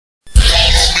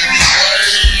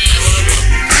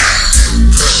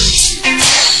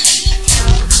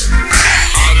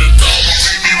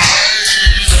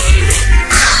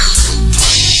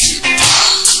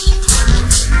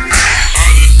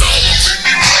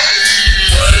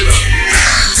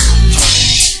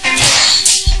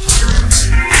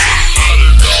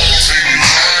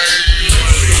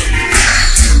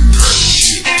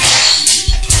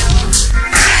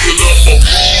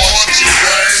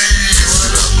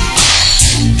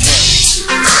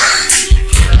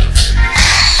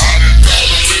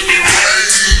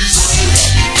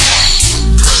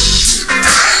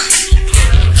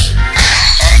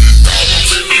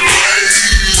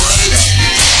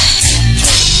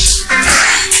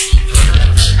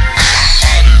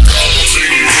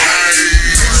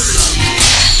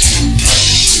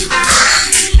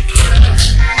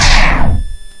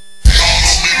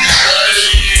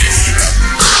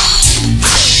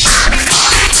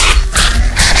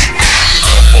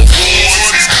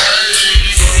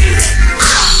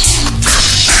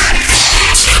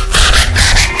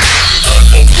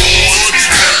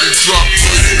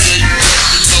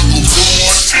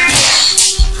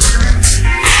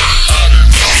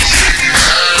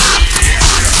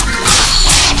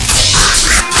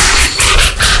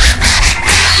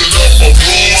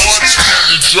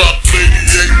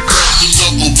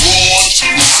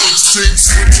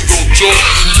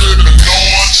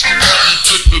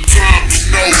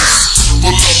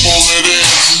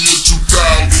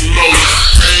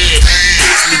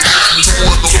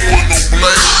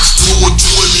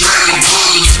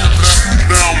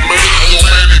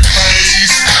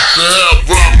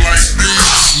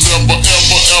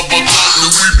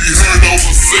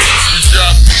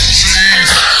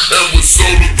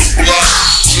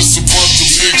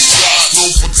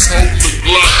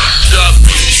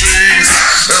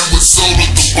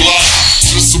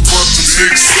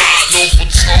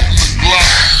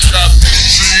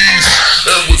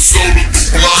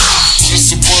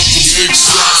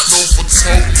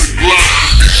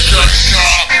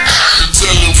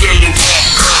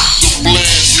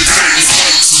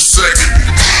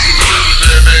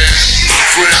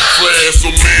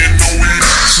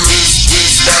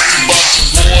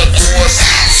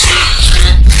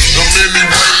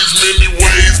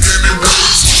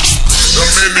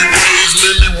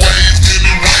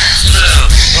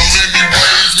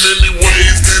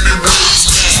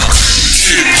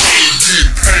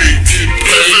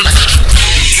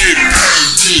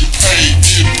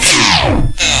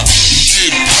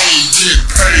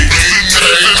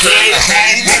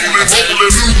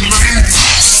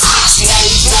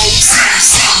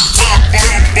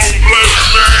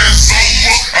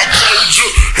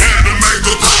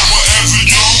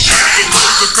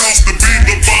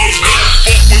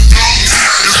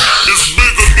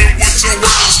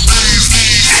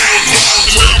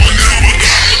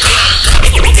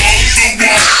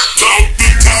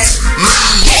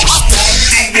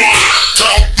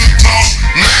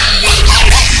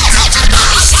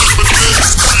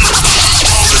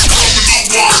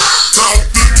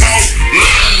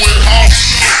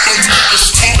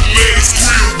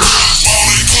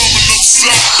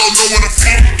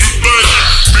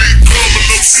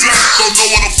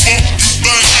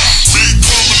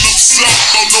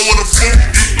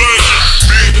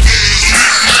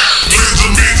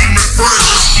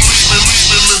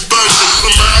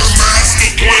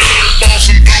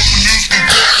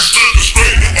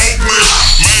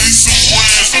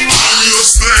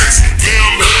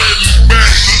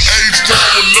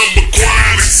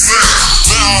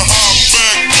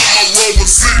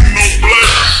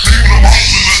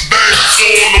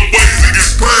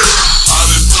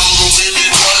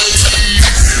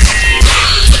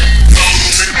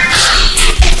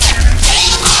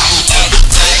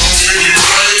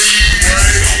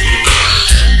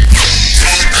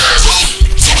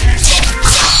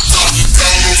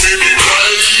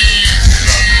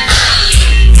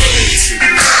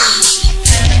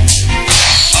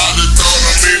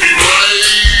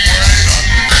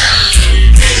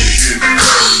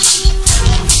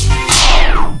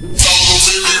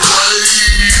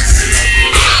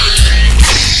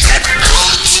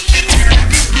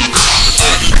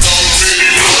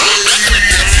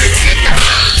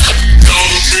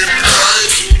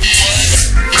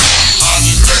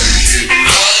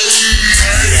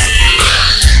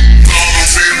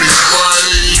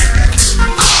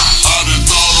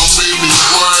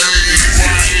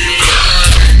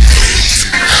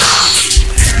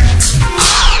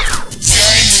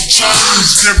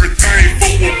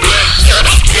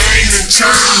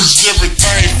changed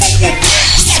everything for a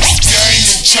black man. Game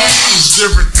and changed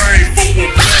everything for a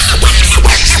black man.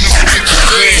 Watching the bitches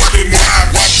that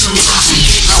connive, watching the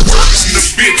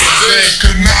bitches that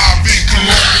connive in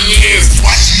Colombians.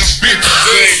 Watching the bitches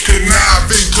that connive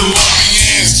in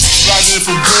Colombians. Sliding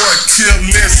from boy,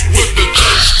 kill less with the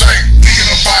church tank.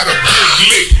 Thinking about a big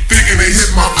lick, thinking they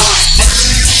hit my first back.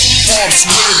 Palm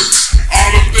sweaty,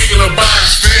 all I'm thinking about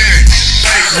is fed.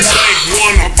 Take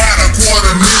one, about a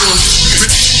 $250,000.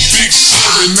 Big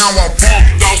Chevy, now I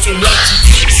bumped off some 1, 2,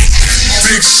 3.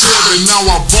 Big Chevy, now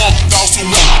I bumped off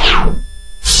some 1.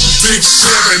 Big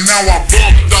Chevy, now I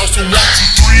bumped off some 1,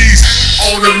 2, 3s.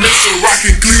 On the mission,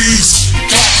 rockin' cleaves,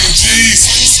 clocking G's,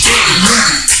 steady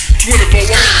moving. 24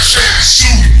 hours, Chevy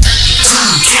shooting, 2,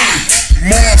 2.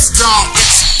 Mob style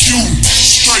executing,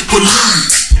 straight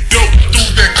polluting. Dope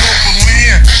through that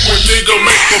Cumberland. When nigga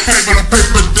make the paper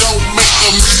don't make a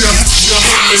million. Your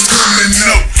homies coming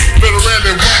up, better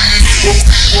rather running.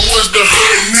 What was the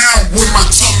hurt now when my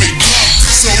tummy gone?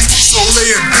 So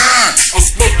lay it down. I'm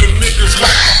smoking niggas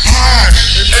like a pine.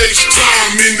 And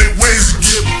H-time in the ways to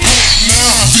get pumped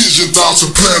now. Vision, thoughts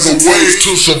and plans of ways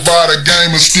to survive the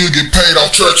game and still get paid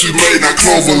off tracks we made. Now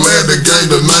Cloverland, that gained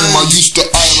the name. I used to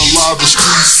idolize the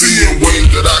streets, seeing ways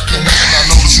that I can win. I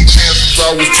noticing chances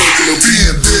I was taking of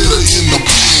being dead in the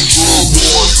pen. Drug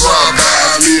wars,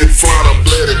 drive-bys, lead front of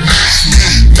bloody mess.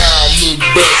 Now I look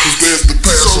back, cause that's the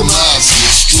past, so now it's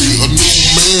history. A new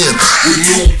man with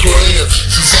new plans.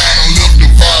 Since I done left the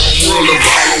violent world and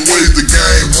violent ways the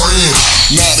game ran.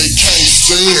 Now they can't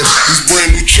stand this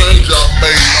brand new change I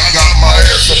made. I got my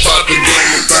ass about the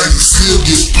game and things that still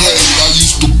get paid. I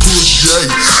used to push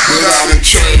yay, but I done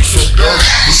changed from dirt,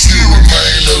 but still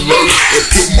remain alert and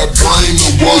put my brain to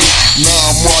work. Now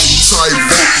I'm writing tight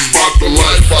vocals about the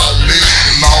life I live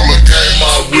and all the game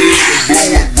I read and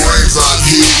blowing brains out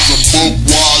here. The book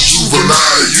wise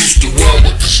juvenile that used to run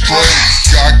with the strings.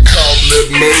 Got caught in that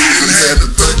maze and had to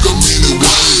think of many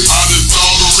ways. I just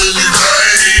thought of many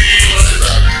ways.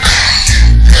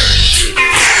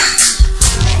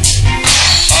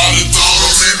 I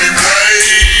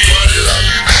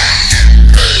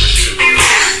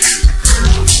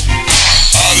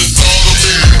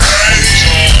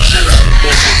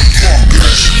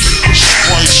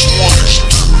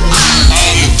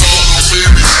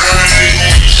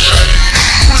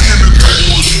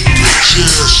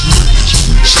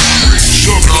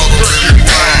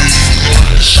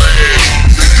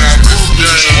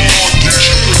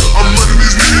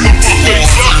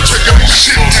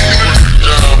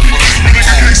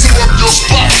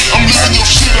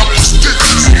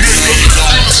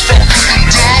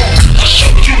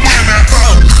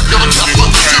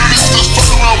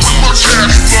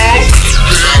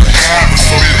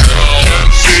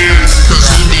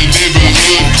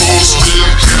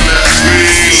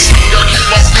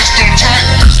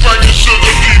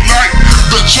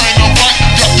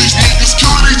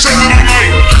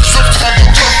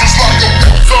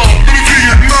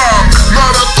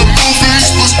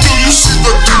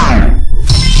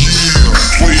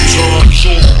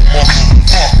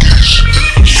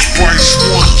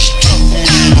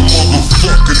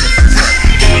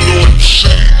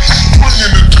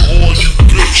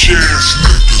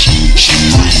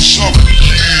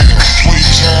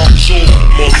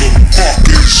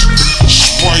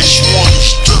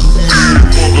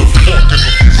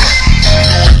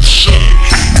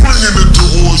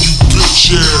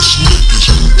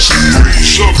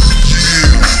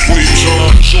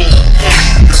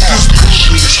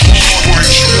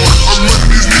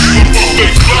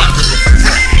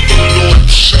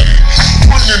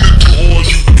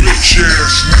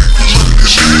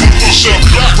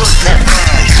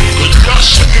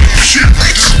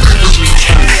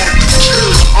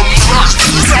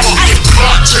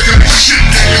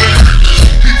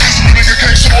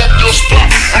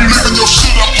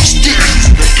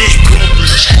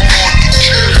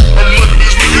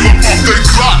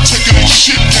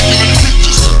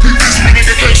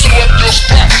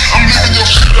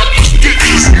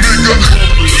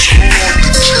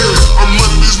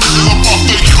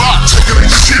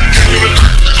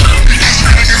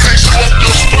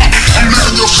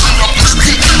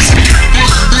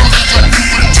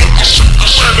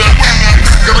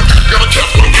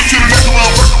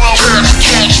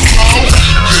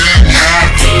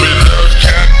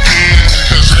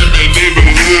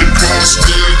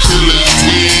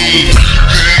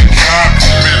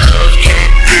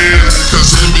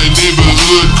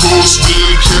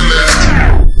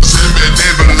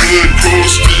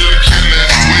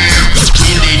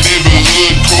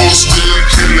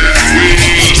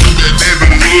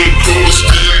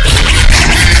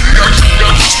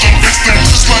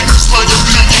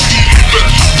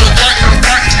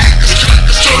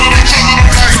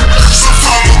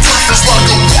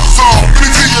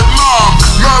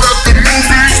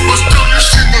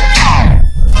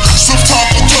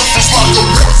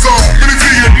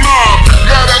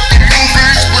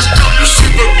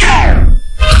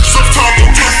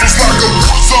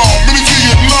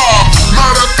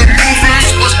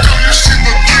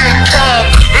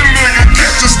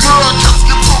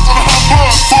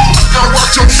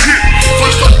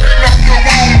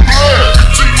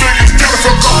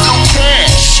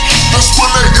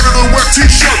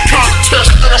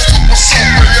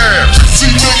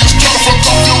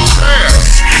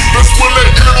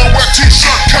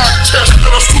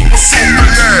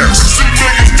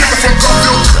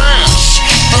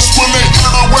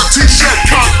t-shirt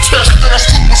contest that I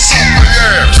super super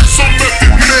ass. So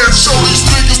method man, show these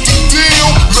niggas the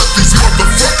deal. Let these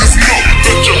motherfuckers know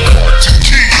that you're hard to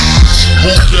kill.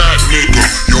 Who that nigga?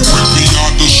 Yo, with me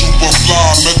on the super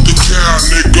fly. Let the cow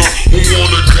nigga who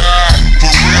wanna die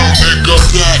for real nigga.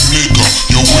 That nigga.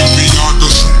 Yo, with me on the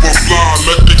super fly.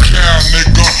 Let the cow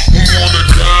nigga who wanna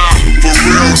die for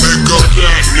real nigga.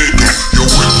 That nigga. Yo,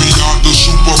 with me on the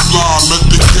super fly. Let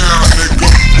the cow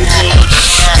nigga who wanna die.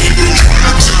 Even try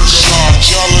to test shot,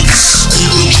 yelling.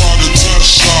 Even try to test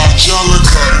shot, yelling.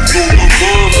 Through the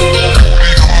verbal,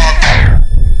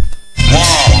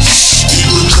 wow.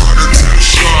 Even try to test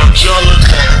shot, yelling.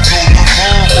 Through the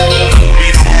verbal,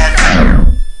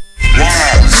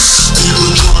 wow.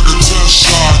 Even try to test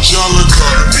shot, yelling.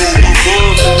 Through the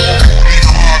verbal,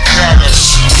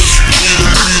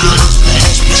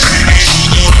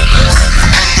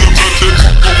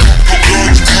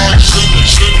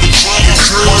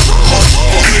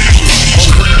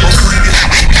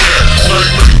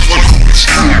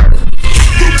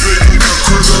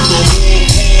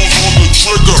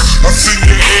 I seen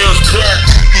your ass back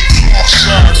to the dark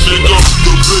side, nigga.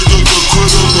 The bigger the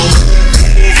critter, the more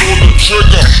pulls on the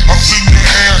trigger. I seen your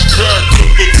ass back to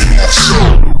the dark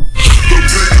side. The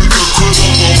bigger the critter,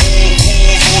 the more pulls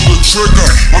on the trigger.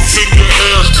 I seen your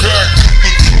ass back to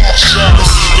the dark side,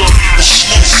 nigga. The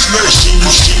snakes in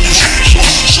you,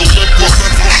 so let the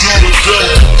down the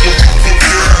devil. Put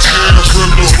your ass hands in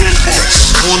the river.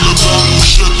 On the battle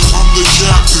ship, I'm the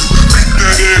captain. Beat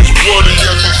that ass bloody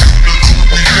at the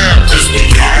it's the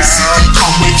icy,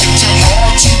 come make it too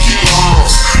hard to get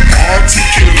off. Hard to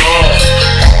get off.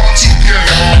 Hard to get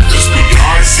off. It's the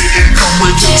icy, come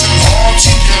make it too hard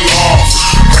to get off.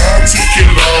 Hard to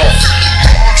get off.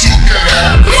 Hard to get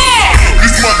off.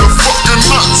 These motherfucking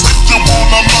nuts, you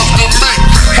wanna mother me.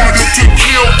 Harder to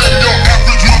kill than your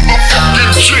average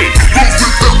motherfucking chick. Rose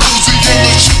with the Uzi and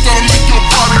the shit that'll make your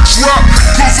body drop.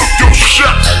 Close up your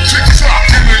shot, tick-tock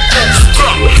and it don't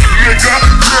stop. Nigga,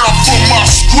 down for my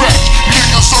scratch.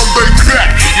 Niggas on they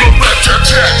back, no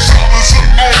rat-tat-tat. Silence on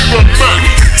the mat.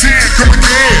 10 come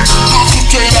again. Those who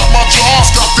take out my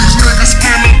jaws got these niggas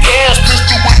screaming gas.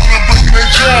 Pistol whipping and breaking their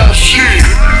jaws. Shit.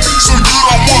 So you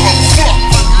don't wanna fuck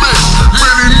with me.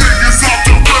 Many niggas out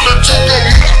there willing to go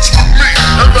nuts with me.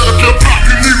 And let up your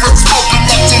pocket, even smoking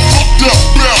like some fucked up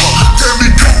barrel. Can be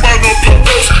come out of your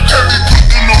face, can be put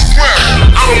in the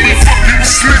flame. I don't be fucking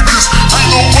with sneakers. Ain't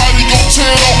nobody gon'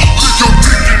 tell. Leave your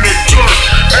dick in the dirt,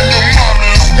 and your mama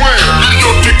is weird. Leave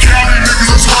your dick county niggas,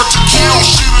 it's hard to kill.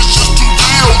 Shit is just too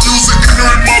real. Use an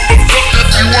ignorant motherfucker if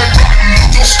you ain't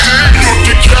rotten, just stay. Your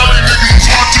dick county niggas, it's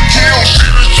hard to kill.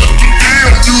 Shit is just too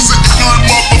real. Use an ignorant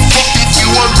motherfucker if you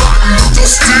ain't rotten,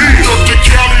 just stay. Your dick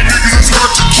county niggas, it's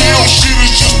hard to kill. Shit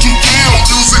is just too real.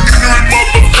 Use an ignorant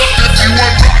motherfucker if you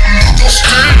ain't rotten, just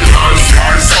stay. Guys,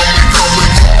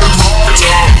 coming, hard to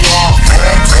get off.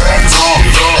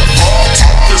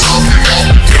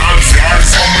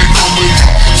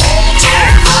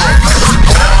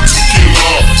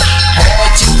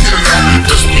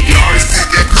 Just be guys,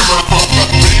 take it, come up the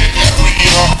bed.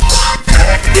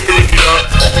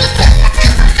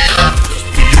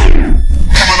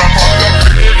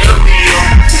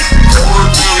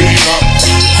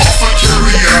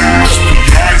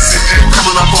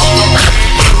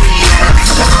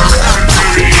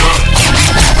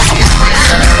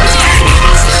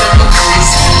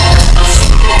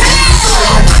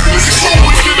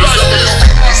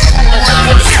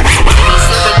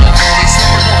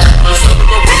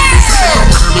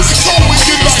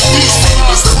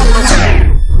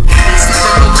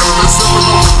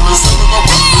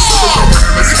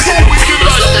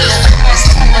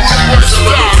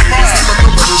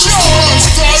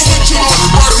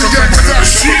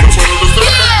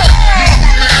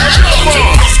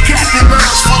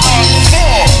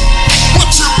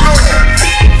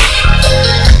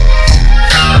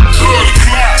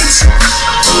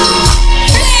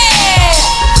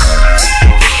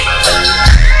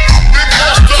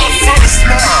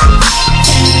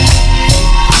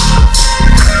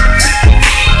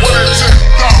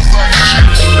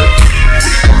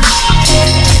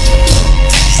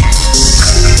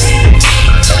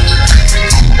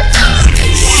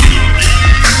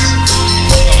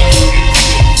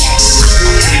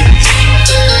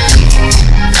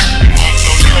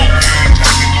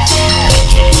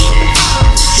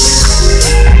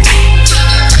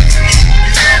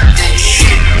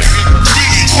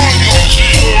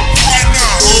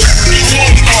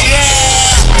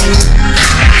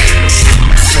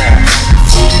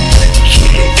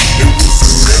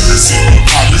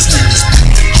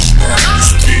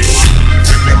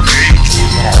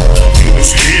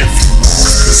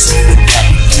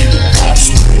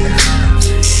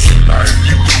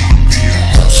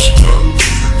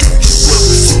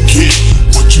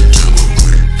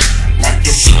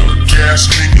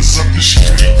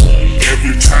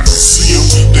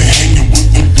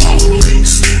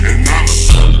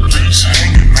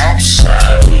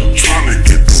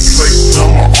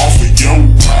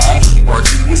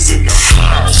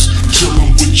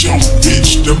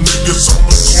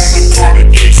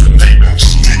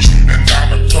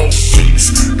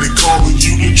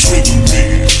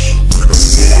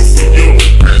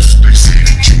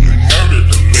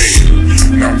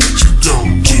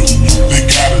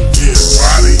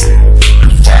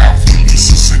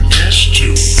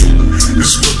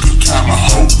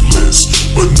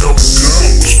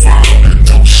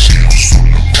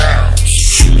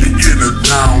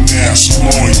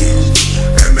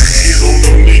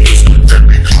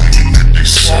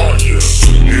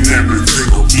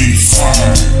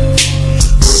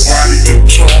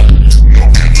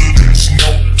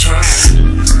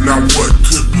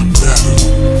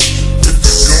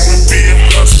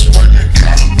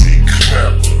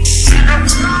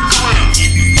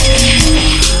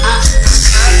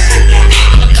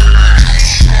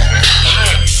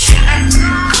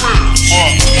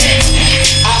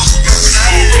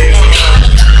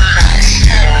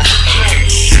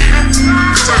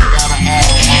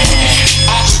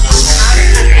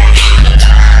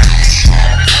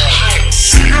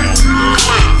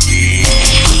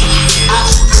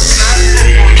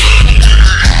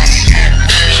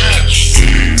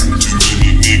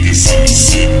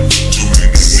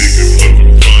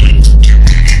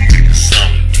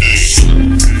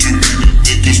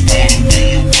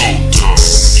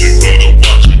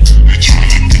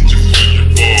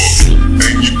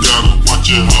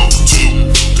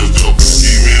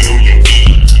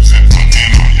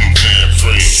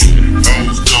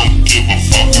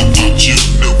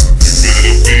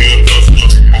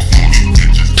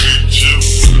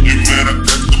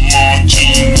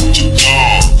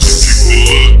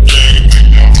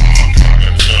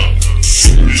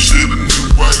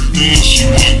 then she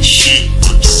wasn't shit,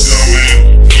 but the dumb ass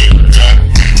got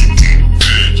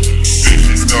bitch. Then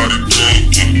she started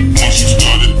thinking, once she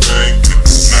started thinking,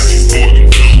 now she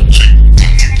 42, chick,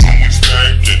 always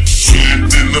thinking. And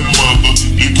then the mother,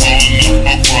 you calling up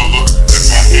my brother. If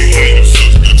I can't hang your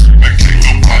sister, I can't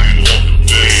go buy another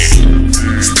day.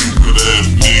 Stupid ass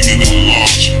nigga that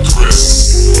lost your grip.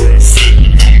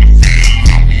 Sitting on the field,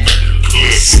 looking at the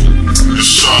clip. And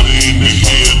shot her in the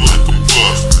head like a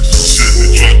buck. Said the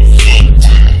drunk fuck with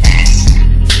her.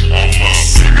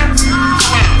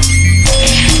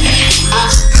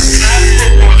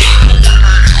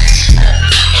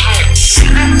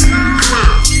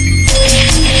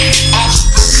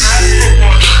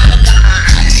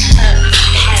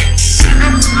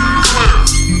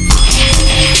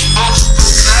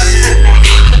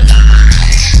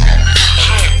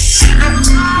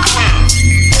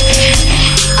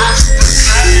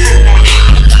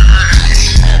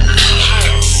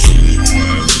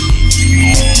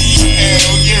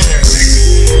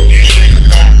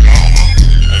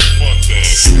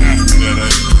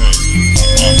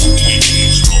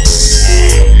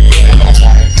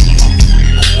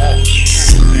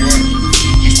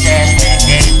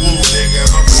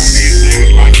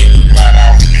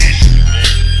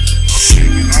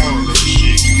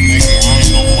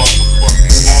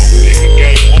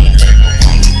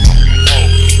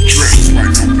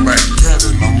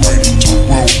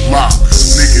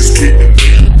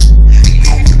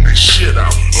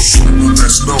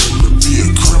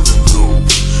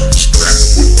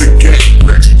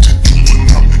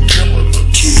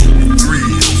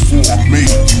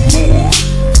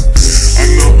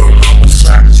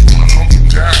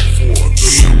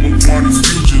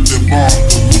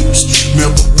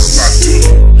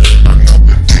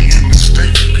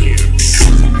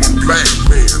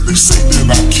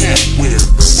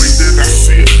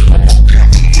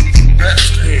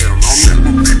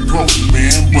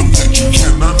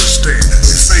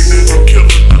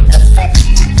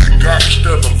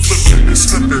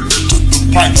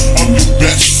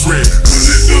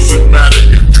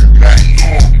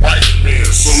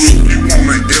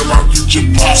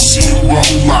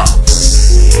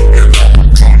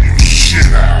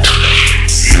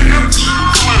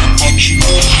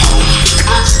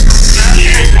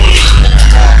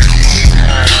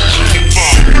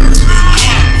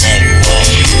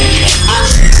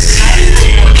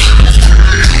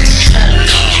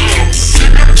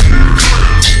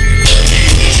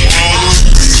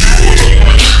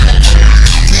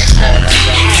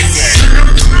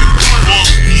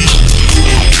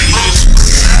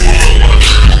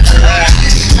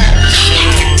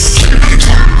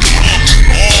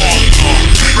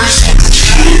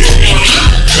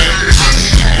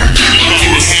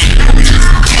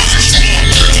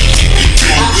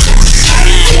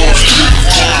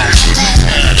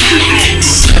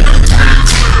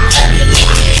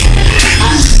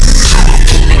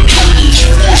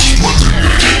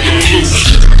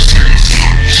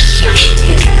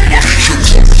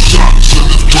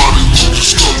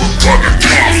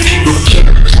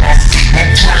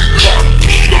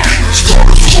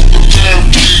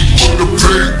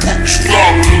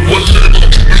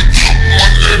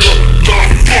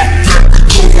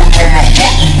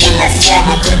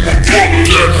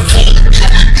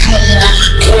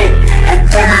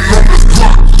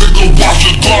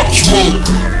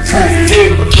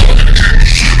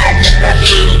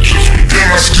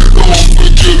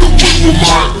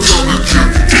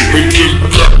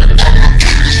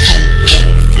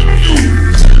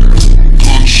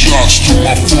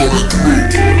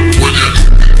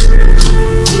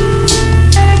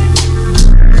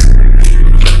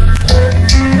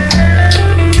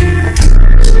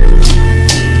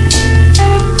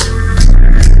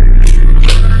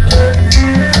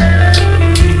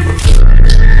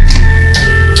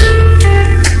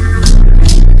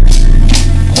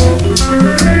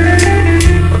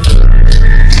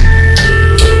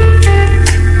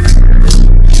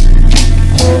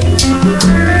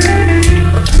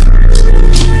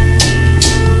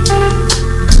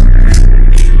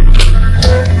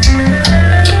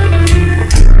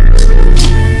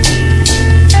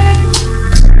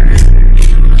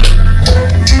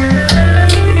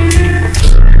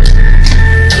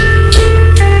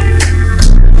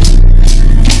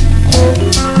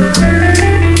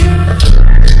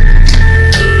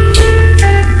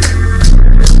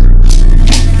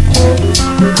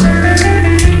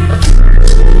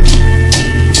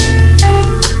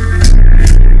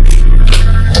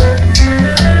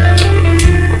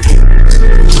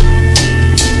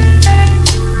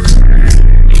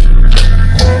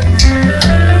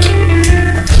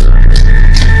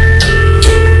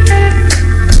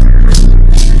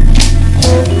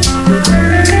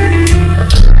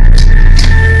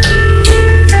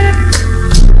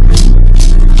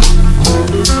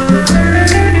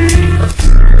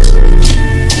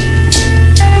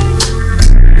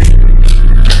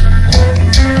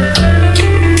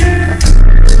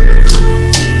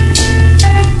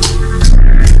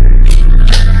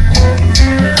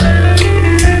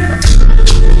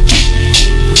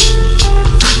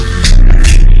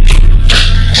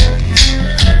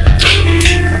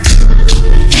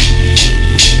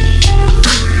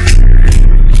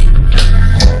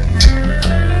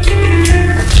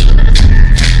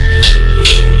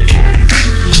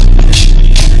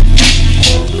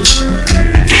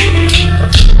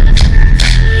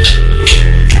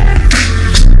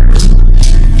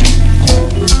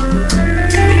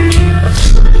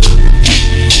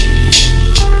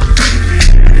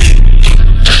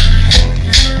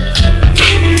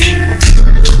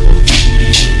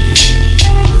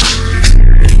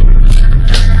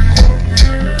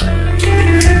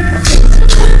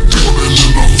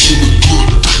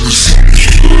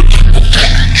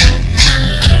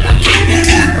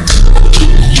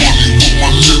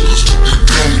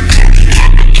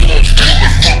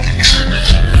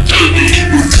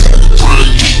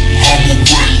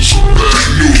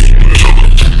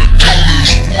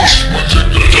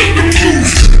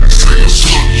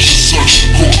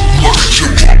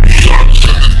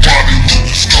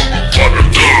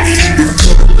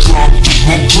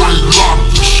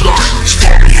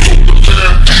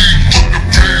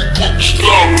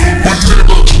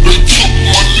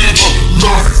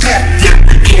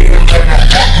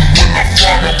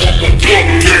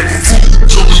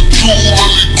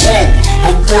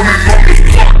 running on the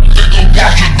block, nigga,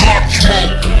 watch your Glock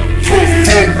smoke.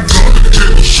 Gotta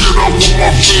get the shit out with my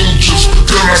vengeance.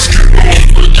 Then I get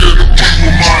off again and bring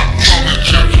with my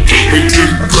intelligence. And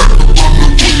get back around the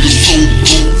way it's so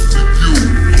good for you.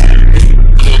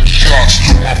 Gunshots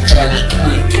to my fallen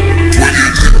crew. When you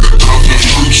hit the time that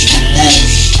hurts the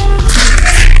most. When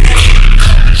you hit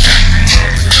the time that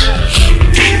hurts the most.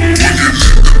 When you hit the time that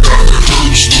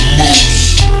hurts the most.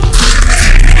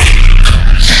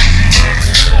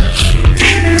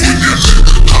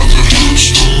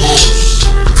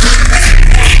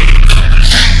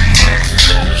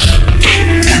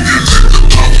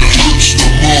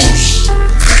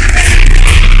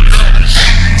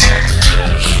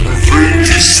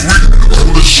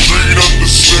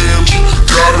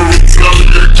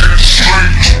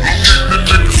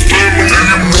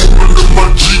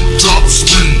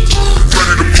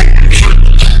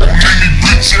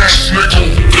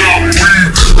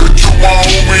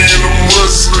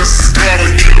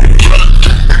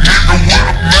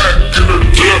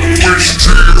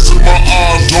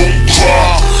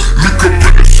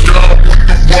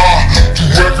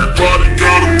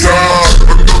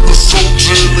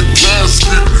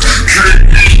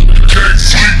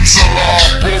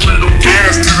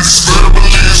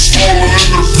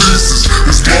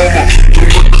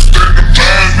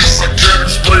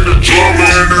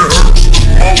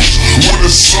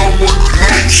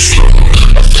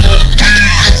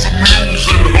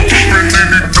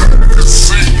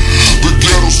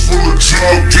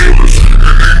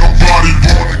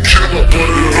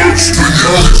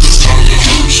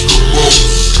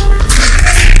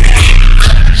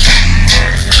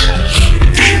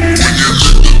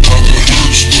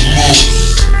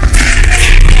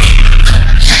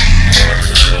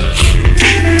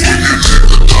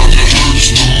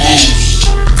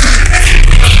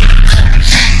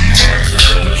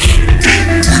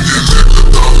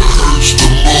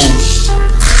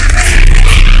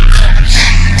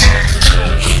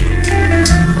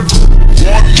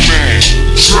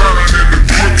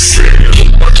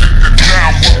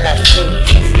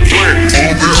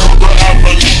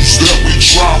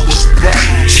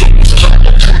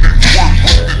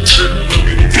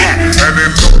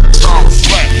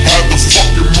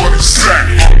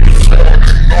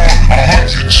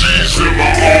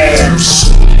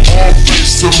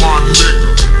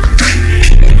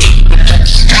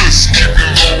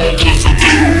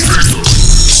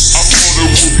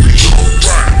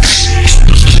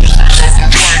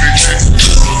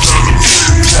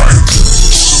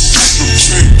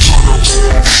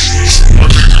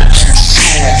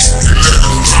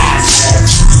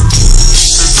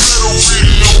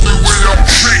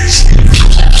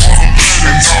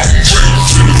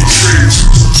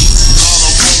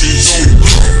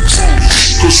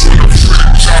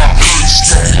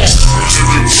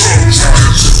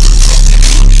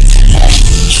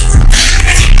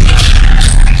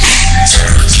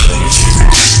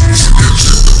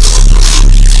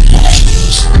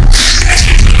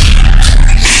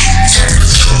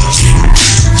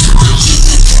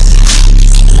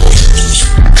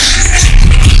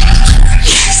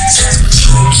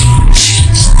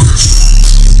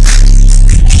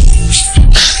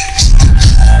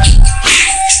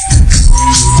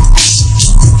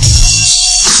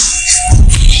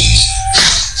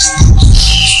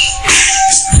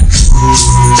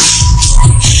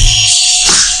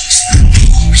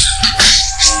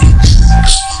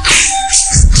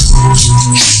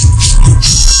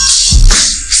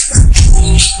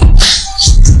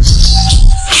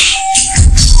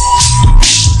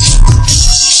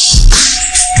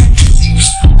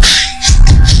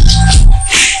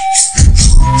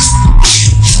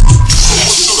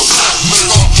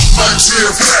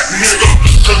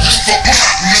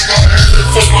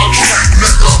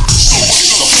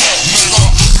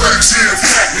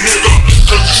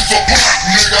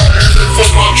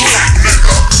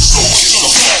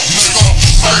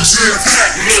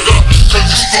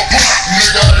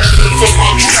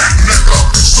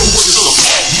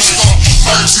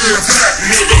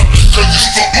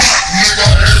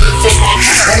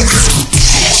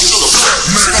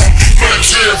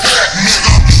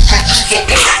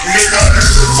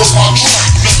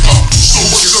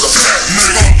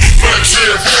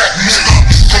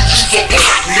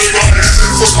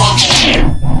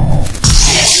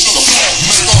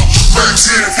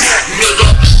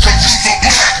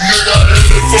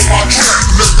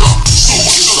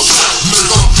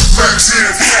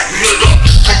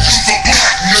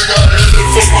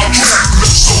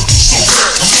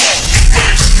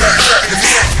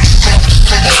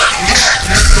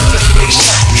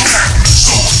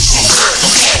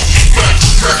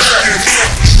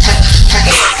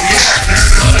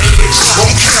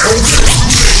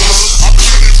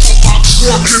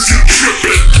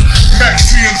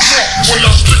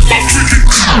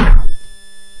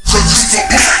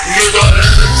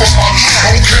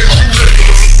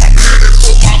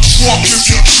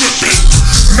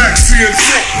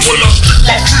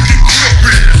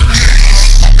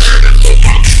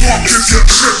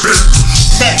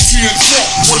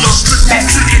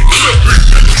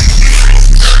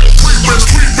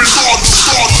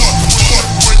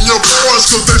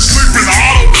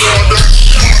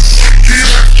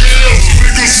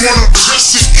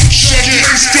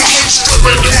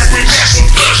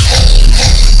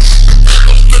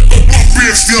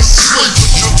 if you're sleeping,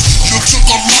 you took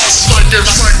a loss like it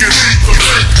ain't the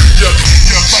thing. You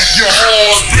like you're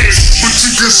hard, bitch, but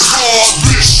you get scarred,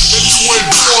 bitch, and you ain't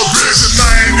bored, bitch, and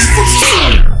I ain't even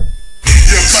full.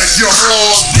 You like you're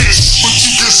hard, bitch, but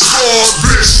you get scarred,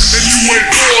 bitch, and you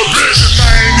ain't bored, bitch, and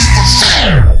I ain't even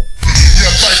full. You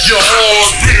like you're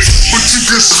hard, bitch, but you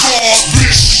get scarred,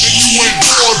 bitch, and you ain't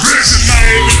bored, bitch, and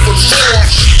I ain't even full.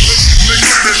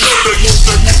 Niggas that love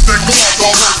that want that guard,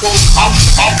 dog.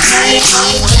 I'm cool,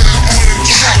 running truck,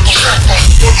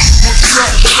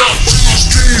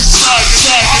 side,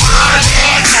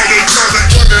 I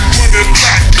know they running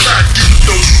back, the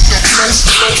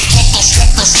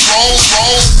fuckers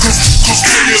roll, cause niggas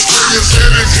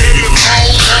headed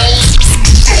home.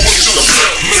 So what's the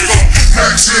flip, nigga?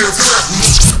 Max here, flip,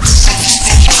 nigga,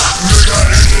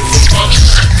 headed for my track,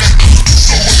 nigga.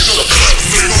 So what's the flip,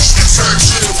 nigga?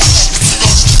 Max here,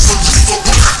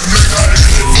 nigga,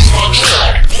 headed for my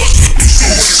track. So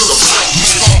what's the flip,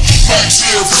 nigga? Max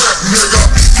here, flip, nigga,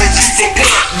 producer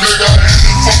black, nigga,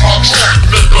 headed for my track,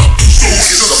 nigga. So what's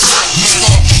the flip,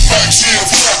 nigga?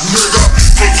 Max here, flip, nigga,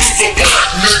 producer black,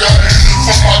 nigga, headed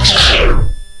for my track. So what's the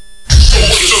flip,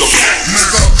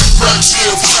 nigga? Max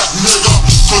here, flip, nigga,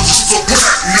 producer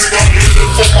black, nigga,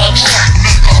 headed for my track,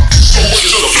 nigga. So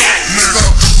what's the flip, nigga?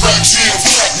 Max here,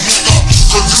 flip, nigga,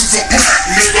 producer black,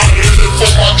 nigga, headed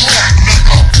for my track,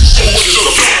 nigga. So what's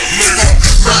the flip, nigga?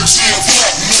 Max here,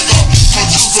 flip, nigga,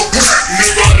 producer black,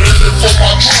 nigga, headed for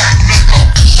my track, nigga.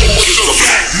 So what's the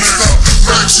flip, nigga?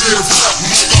 Max here, flip,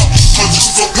 nigga,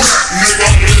 producer black, nigga,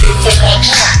 headed for my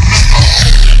track, nigga.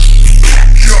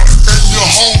 Yeah, and your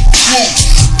whole crew,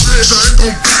 bitch, I ain't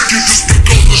gon' back you just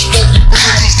because the smoking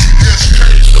brothers PSK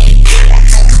don't care.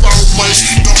 I know about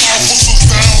me, the officers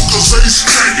down, cause they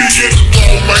screaming get the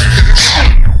ball, man.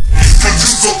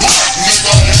 Producer black,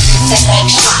 nigga, headed for my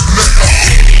track, nigga.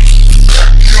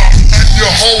 Yeah, and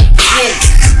your whole crew,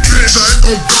 bitch, I ain't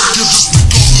gon' back you just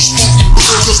because the smoking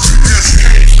brothers PSK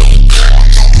don't care. I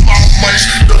know about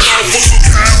me, the officers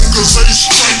down, cause they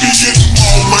screaming get the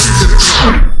ball, man.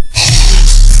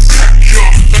 Yeah,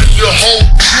 and your whole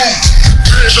crew,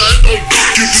 bitch, I ain't gon'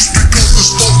 back you just because the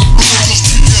smoking brothers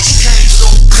PSK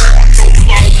don't care. I know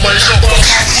about me, the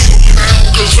officers down,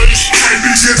 cause they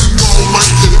screaming get the ball,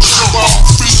 man.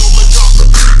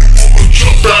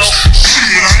 Jump out,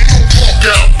 shit, I ain't gon' walk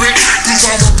out, bitch, cause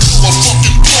I'ma pull a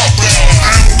fucking pump out,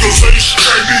 cause they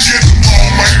straight me getting on,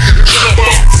 man. Jump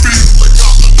out, feel like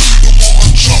I'm the nigga,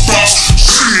 wanna jump out,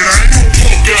 shit, I ain't gon'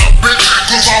 walk out, bitch,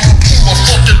 cause I'ma pull a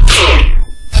fucking pump,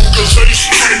 cause they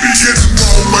straight me getting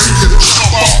on, man.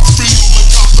 Jump out, feel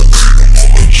like I'm the nigga,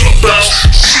 wanna jump out,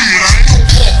 shit, I ain't gon'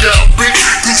 walk out, bitch,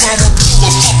 cause I'ma pull a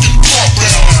fucking pump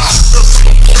out.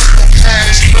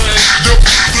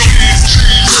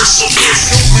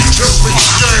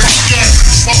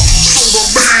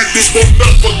 This will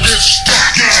never get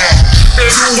stuck, yeah. And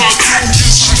if I do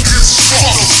this shit gets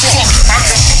fucked.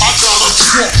 I got a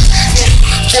truck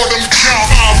for them count.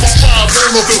 I'm a 5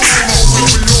 on the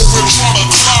window when we try to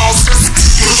cloud.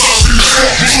 Cause I be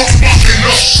fucking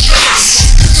up shots,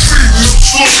 feeding them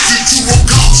slugs into a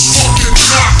cop's fucking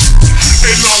knock.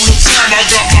 And all the time I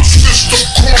got my system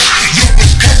caught. Yo,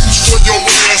 it's comes for your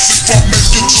ass if I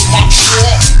make it to my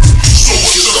truck. So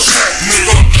what's the pack,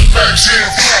 nigga? Max here,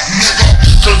 fuck, nigga.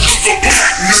 Cause you the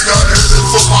black, nigga, headed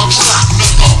for my track,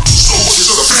 nigga. So what's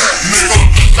the pack, nigga?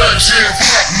 Max here,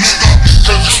 fuck, nigga.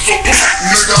 Cause you the black,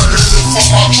 nigga, headed for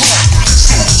my track.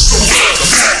 So what's the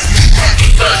pack, nigga?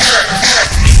 Max here, fuck,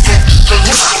 nigga. Cause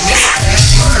you the black, nigga,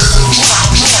 headed for my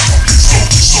track.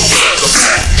 So what's the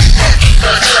pack, nigga? Max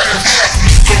here, fuck,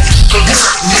 nigga. Cause you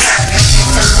the black,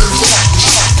 nigga, headed for my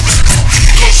track.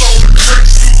 Cause all it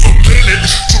takes is a minute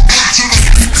to run to the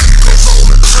beat. Cause all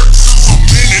it takes is a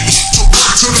minute to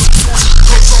run to the point.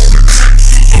 Cause all it takes is a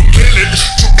minute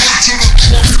to run to the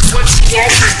truck. When you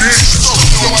walk and then stuff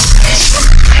your ass.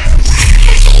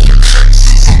 Cause all it takes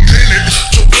is a minute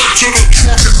to run to the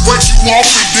truck and wake you off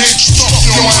and then stuff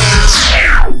your ass.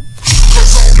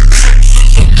 Cause all it takes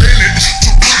is a minute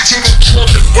to run to the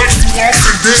truck and wake you off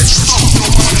and then stuff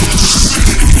your ass.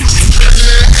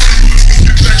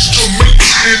 Get next to me,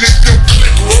 and if your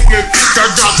click rolling, think I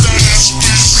got that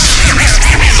SBC.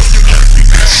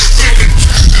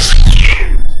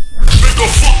 Nigga,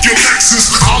 fuck your Lexus,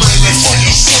 I'm aiming for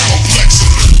your summer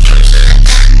plexus.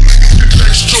 Get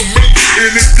next to me,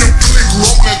 and if your click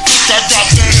rolling, think I got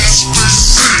that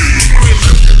SBC.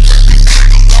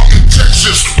 I'm in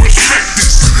Texas, respect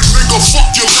this. Nigga, fuck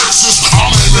your Lexus,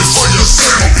 I'm aiming for your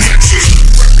summer plexus.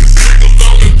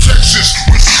 I'm in Texas,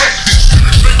 respect this.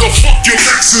 Nigga, fuck your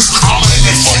Lexus, I'm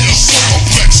aiming for your summer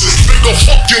plexus. Nigga,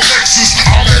 fuck your Lexus,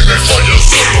 I'm aiming for your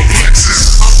summer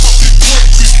plexus. I'm fucking quick,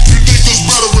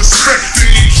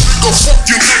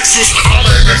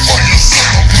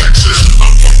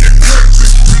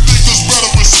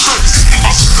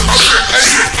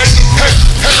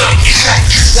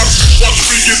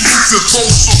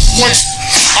 weight.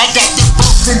 I got the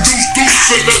bird from Deuce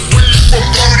and that weed from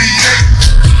 38.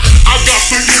 I got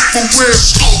the infrared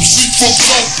scope, see for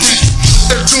Slowtape.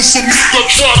 And just a nigga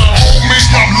try to hold me,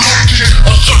 I'm lucky.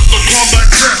 I shot the combat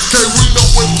cat, we know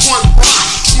it one rock.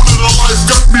 20 of life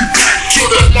got me back to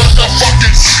that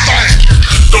motherfucking stank.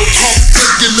 Don't come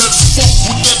thinking that fuck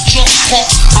with that jump pump.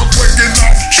 I'm breaking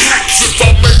off tracks if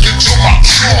I make it to my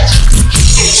trunk.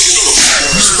 So it's the fact,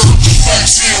 nigga.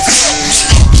 Facts here, fuck,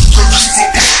 nigga. Cause he's a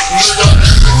black nigga,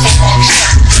 and it for my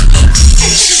track, nigga. So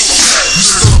it's the fact,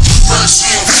 nigga. Facts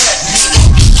here, fuck, nigga.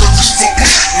 Cause he's a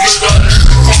black nigga,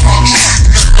 and it for my track,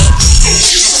 nigga. So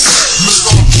it's the fact,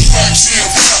 nigga. Facts here,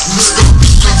 fuck, nigga.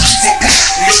 Cause he's a black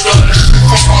nigga, and it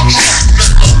for my track, nigga. So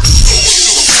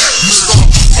it's the fact, nigga.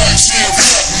 Facts here,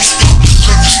 fuck, nigga.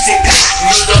 Cause he's a black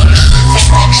nigga, and it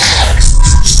for my track.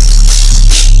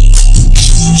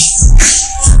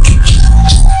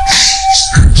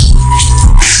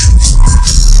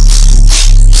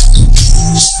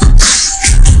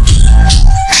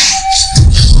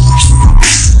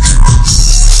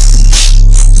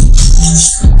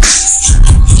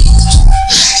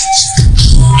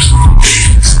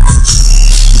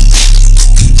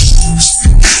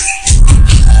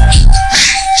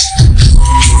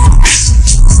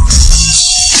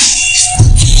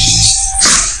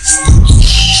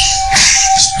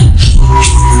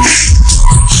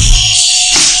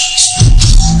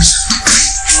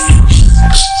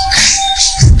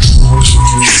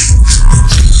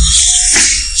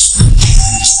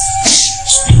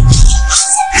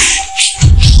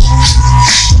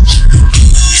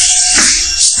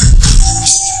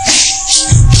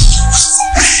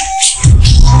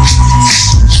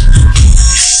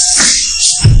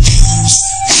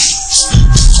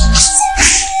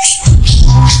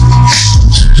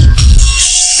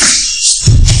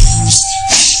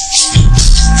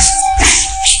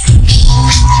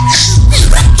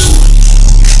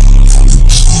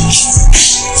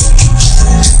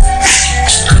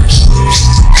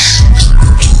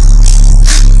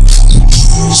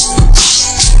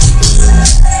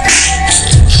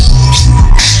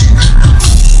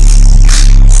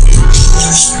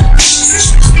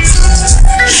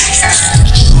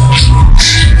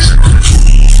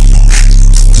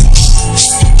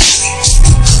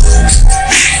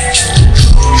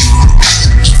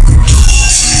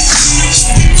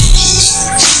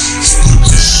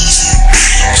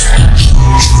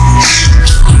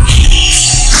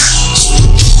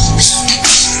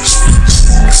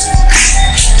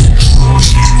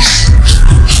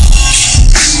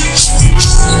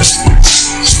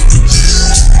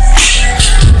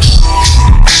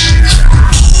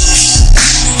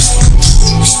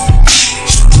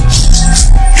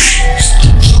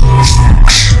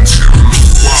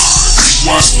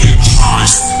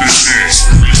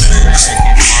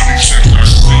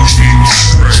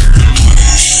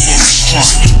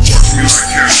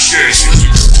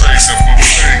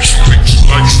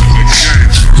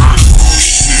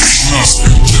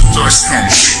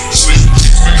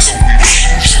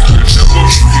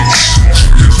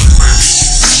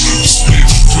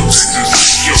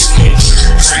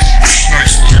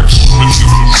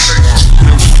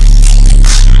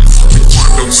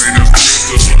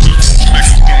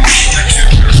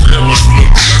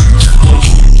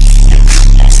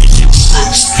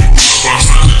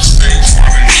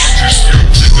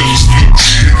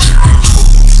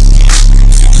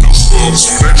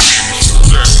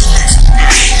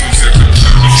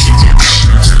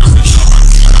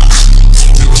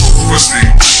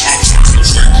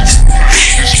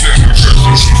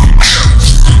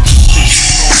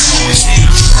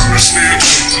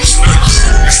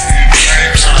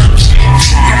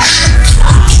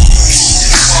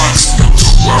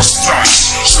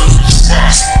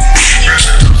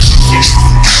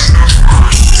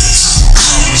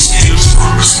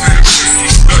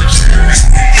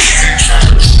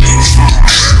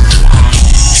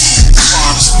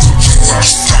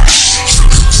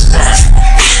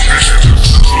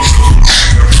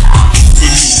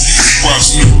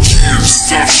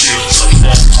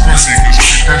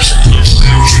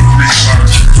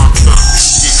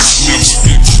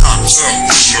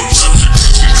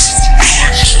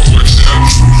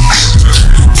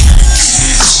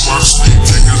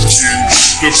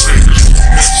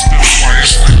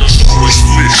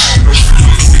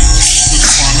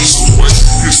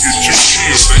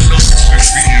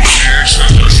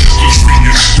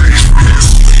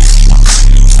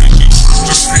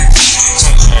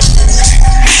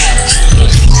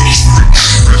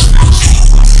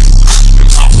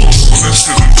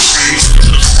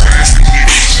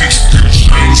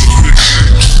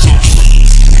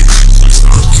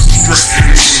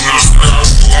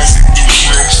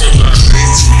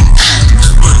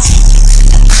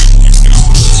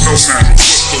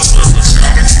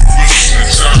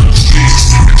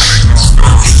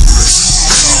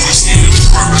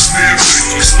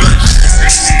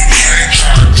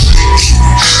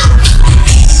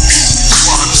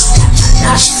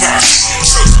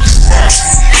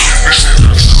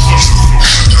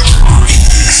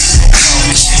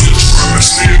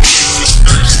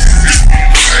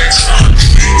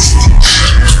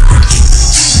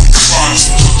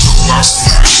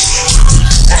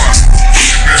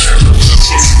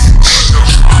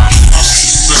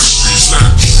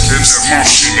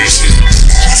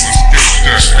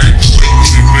 cash ain't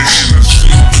waiting in the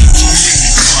industry. Too many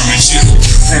trying to hit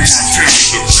from my talent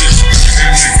to bitch.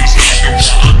 And niggas wonder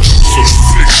why I do so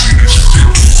sick in this shit.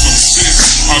 So sick,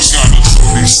 I gotta do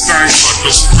these things like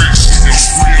a spreadsheet and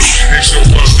real. Ain't show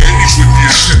up any with the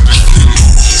intent to kill it.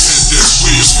 And that's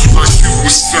real, like you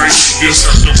would say. Just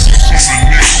have to put on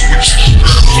a nigga with your strap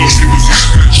so niggas in that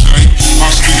thing. I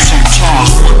see sometimes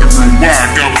wondering why I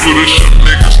got put a shit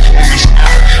niggas on the spot.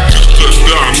 Just to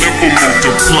die, never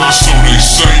multiply, so they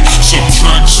say.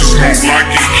 Subtraction don't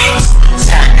like it.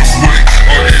 Find a way,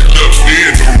 or end up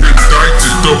dead or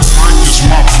indicted. The mic is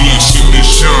my blessing,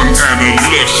 this young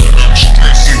adolescent. I'm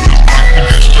stressing cause I can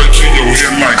get straight to your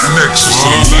head like Nexus.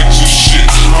 Alexis shit,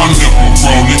 I never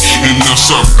roll it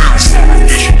unless I bounce on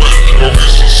this rap. Or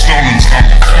it's a stolen, I'm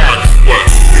a quiet what?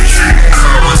 Cause you know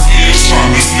how it is,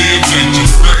 trying to live nature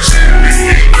face. And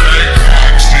get back,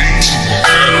 I see to a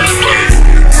better way.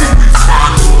 When we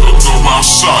find it, we'll go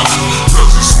outside.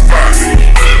 Cause it's body,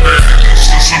 and it's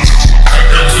just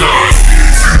a blood.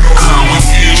 You know how it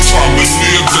is, trying to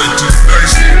live nature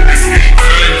face. And get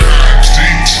back, I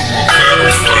see to a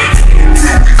better way.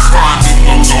 When we find it,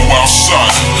 we'll go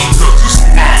outside. Cause it's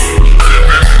body,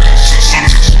 and it's just a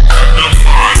blood.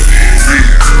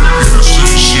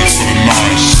 Shit for the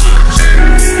 9-6.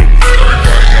 Everybody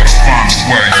gotta find a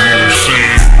way, you know what I'm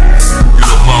saying? Get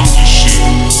about this shit.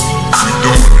 We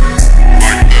doing it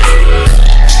like that.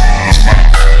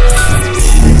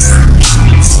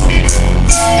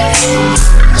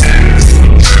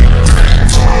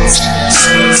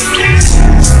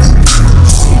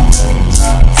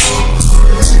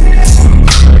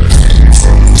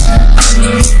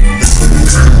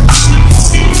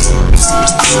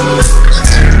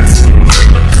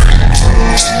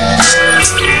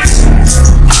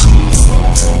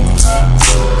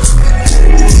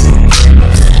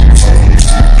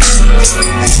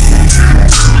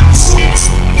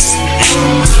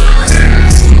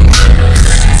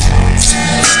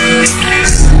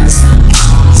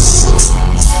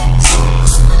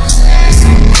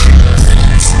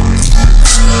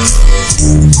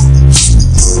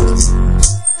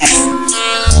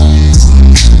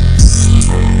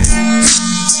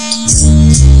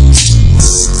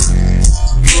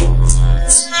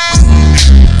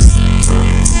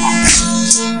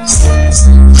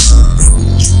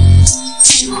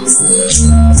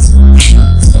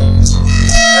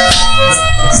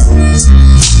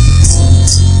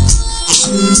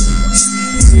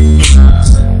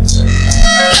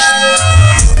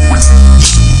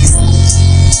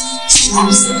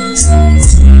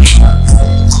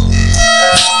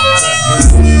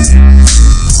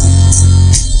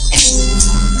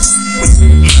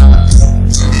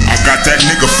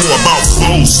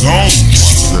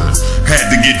 Had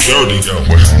to get dirty though,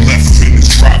 left him in his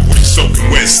driveway,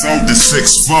 soaking wet, sold the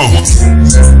 6'4".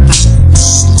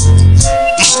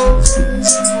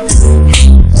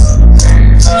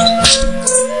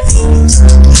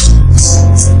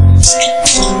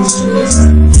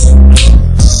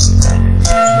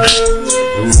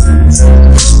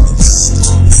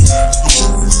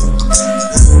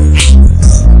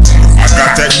 I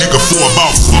got that nigga for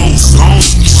about 4 zones.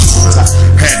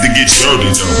 Had to get dirty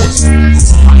though.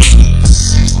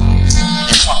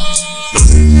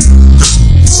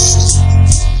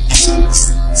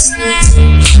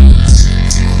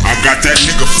 I got that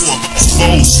nigga for about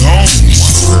 4 zones.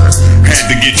 Had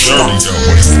to get dirty though.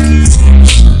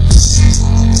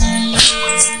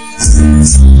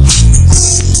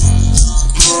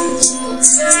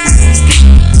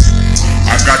 I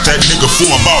got that nigga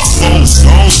for about 4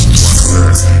 zones.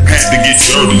 Had to get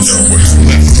dirty though. Left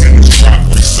him in the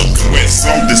driveway, soaking wet,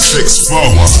 sold the 6'4".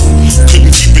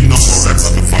 Couldn't keep it no more, that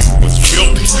motherfucker was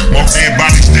filthy. More dead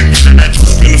bodies than that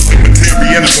in the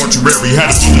cemetery and the mortuary.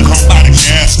 Had a bullet hole by the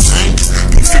gas tank.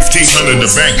 Put 1,500 in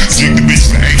the bank. Jigged the bitch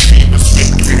for 18, but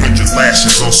spent 300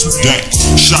 lashes on some dank.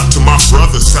 Shot to my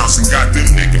brother's house and got them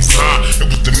niggas high. It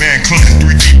was the man Clinton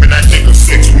 3 deep and that nigga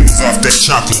 6 we was off that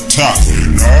chocolate top.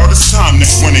 And all this time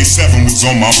that 187 was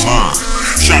on my mind.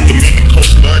 Shot the man in cold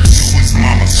blood, knew his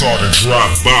mama saw the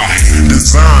drive by.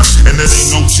 Design, and there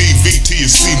ain't no TV till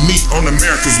you see me on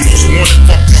America's Most Wanted.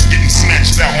 Fucked up, getting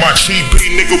snatched out my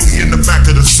TV, nigga. We in the back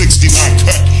of the 69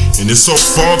 cut, and it's so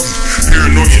foggy.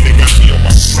 Paranoia, they got me on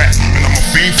my strap, and I'm a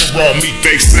fiend for raw meat.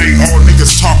 They say all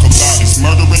niggas talk about is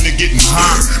murdering and getting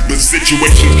high, but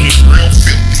situations get real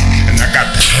filthy, and I got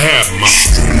to have my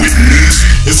with me.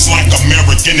 It's like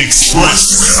American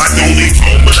Express. I don't leave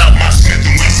home without my Smith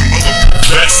and Wesson bulletproof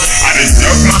vest. I done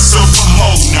dug myself a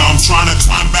hole, now I'm trying to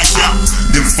climb back out.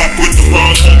 Then fuck with the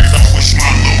wrong homies, I wish my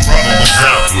little brother was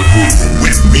out.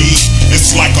 With me,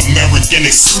 it's like American American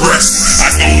Express. I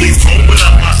don't leave home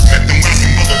without my Smith and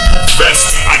Wesson bulletproof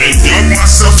vest. I done dug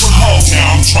myself a hole, now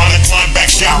I'm trying to climb back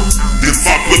out. Then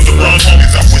fuck with the run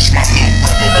homies, I wish my little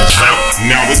brother was out.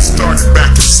 Now it started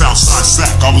back in Southside Sac.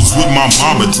 I was with my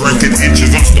mama drinking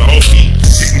inches off the OE.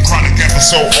 Getting chronic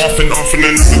episode off and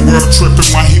another world tripping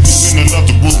while he was in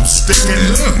another room sticking.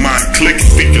 Mind clicking,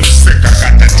 thinking sick. I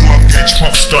got that 12 gauge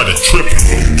pump, started tripping.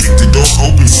 Kicked the door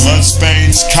open, blood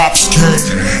stains, cops came.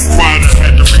 Quiet, I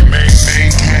had to remain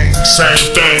maintained. Same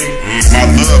thing. My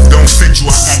love don't fit you.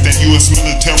 I got that US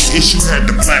military issue. Had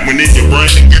to plant one in your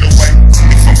brain and get away.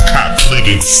 If I'm caught, played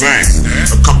insane.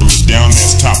 A couple of down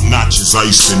ass top notches I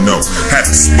used to know. Had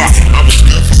the spot. I was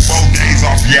good for 4 days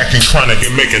off yakking chronic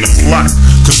and making a plot.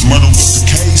 Cause murder was the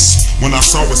case. When I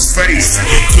saw his face,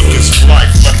 took his flight,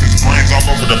 left his brains all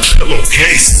over the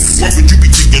pillowcase. What would you be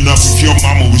thinking of if your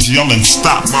mama was yelling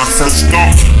stop? My first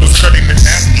thought was cut him in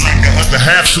half and drank the other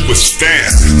half to a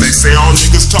stand. They say all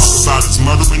niggas talk about is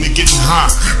murdering and getting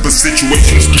high, but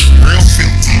situations get real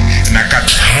filthy, and I got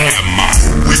to have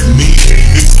mine with me.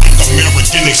 It's like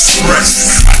American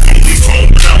Express. I don't leave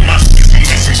home without my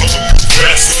lessons of the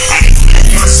best. I done dug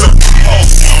myself a hole,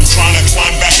 now I'm trying to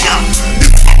climb back out.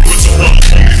 Then fuck with the run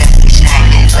homies, I wish my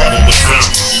little brother was out.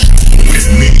 With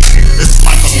me, it's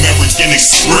like American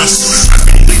Express. I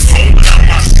don't leave home without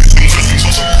my lessons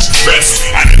of the best.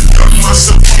 I done dug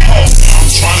myself a hole, now I'm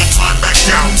trying to climb back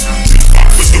out. Then fuck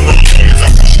with the run homies, I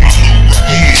wish my little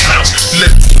brother was out.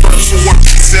 Let me first for what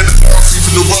he said it off,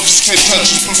 even the roughs can't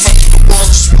touch us. Professional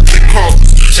works, what they call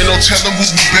us. Ain't no telling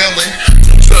who's rebelling.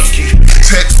 Kentucky,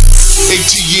 Texas,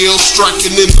 ATL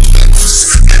striking in the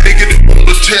Lexus. Nigga that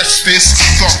wanna test this,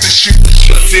 thought this shit was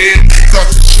shut in. Thought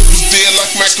this shit was dead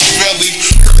like Machiavelli.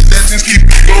 Legends keep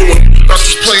it going. Not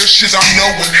just playing shit I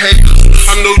know and hate.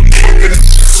 I know you fucking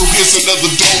shit, so here's another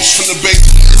dose from the base.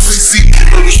 SAC,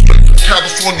 no respect for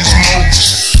California's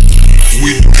most.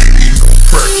 We don't need no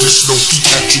practice, no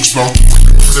theatrics, no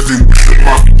living with the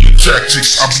market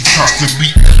tactics. I be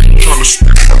constantly trying to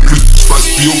spit my business like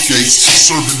Bill Gates,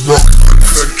 serving rock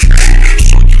uncut cake.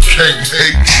 So you can't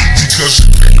hate because you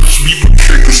niggas me with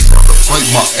niggas trying to fight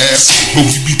my ass. But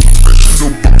we be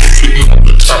professional bumpers hitting on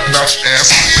the top notch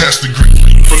ass. Pass the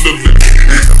green from the left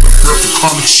and have a breath of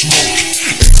chronic smoke.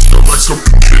 And still like a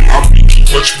puppet, I'll be too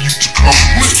much for you to come.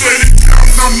 We're getting down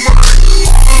the mic,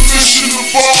 on a mission to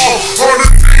ball. All the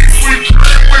things we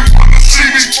dream, we wanna see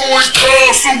me going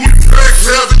tall. So we back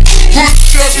heavy, put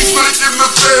Chevys making the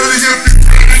fatty. If you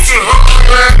ready to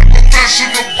holler at a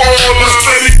professional baller,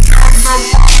 steady counting the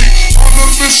money, on a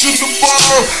mission to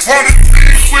ball. All the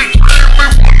things we dream, we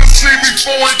wanna see me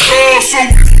going tall. So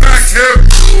we back heavy,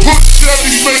 put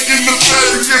Chevys making the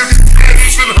fatty. If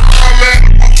you ready to holler at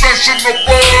a professional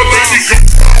baller, he can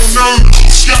phone on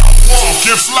skywalk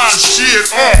and fly shit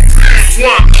off. Big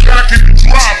one, back in the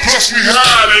drive, plus we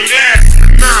hide and act.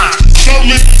 Nah, don't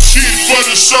let the shit for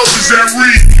the shoulders that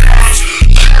read.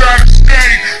 You gotta stay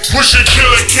pushing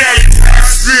killer Cali.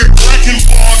 Been breaking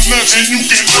ball nuts and you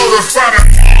can notify the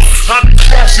I be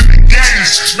crossing the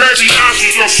games, maybe I'm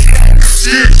your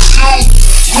shit.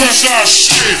 Crush our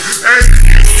shit, and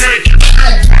you take it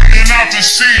through. Bringing out to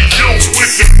see you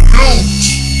with the blues.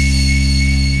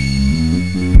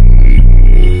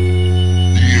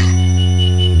 Yeah,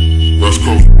 let's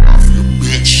go out for your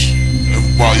bitch.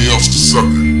 Everybody else to suck a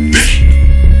dick.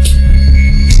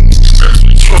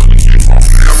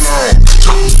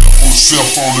 On the cell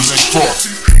phone it ain't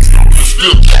talking.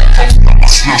 Still talking, I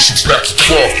smell some back to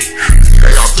talking.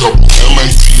 Hey, I double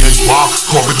LATA,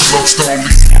 call me the Slowstone.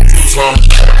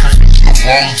 The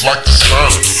wrongs like the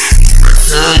sun.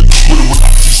 Hey, with it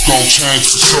without this gon' change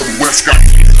for sure. The West got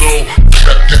me low.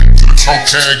 That gang to the tongue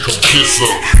can come kiss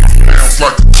up. Hands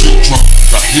like a big drunk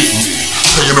that hit me.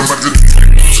 Paying them at the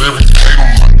every day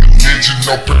I'm like a ninja,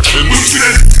 no pretend. We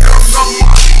said it down the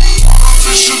money, on a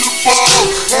mission to ball.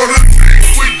 All the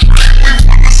things we dream, we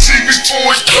wanna see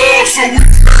before it goes. So we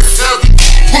back heavy,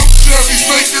 put Chevys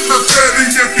making the daddy.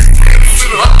 If you ready to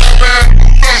the man,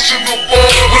 professional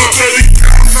ball. We said it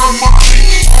down the money,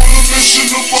 on a mission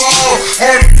to ball.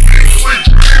 All the things we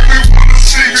dream, we wanna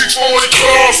see before it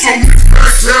goes. So we back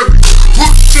heavy,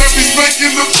 put Chevys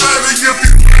making the daddy. If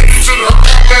you ready to the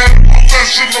man,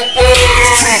 professional ball.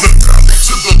 From the valley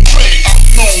to the bay, I'm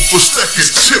known for stacking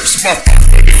chips. My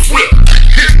whip,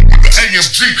 hit with the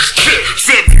AMG, hit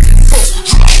 74,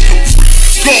 drop the whip,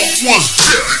 dog one's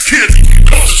dip, candy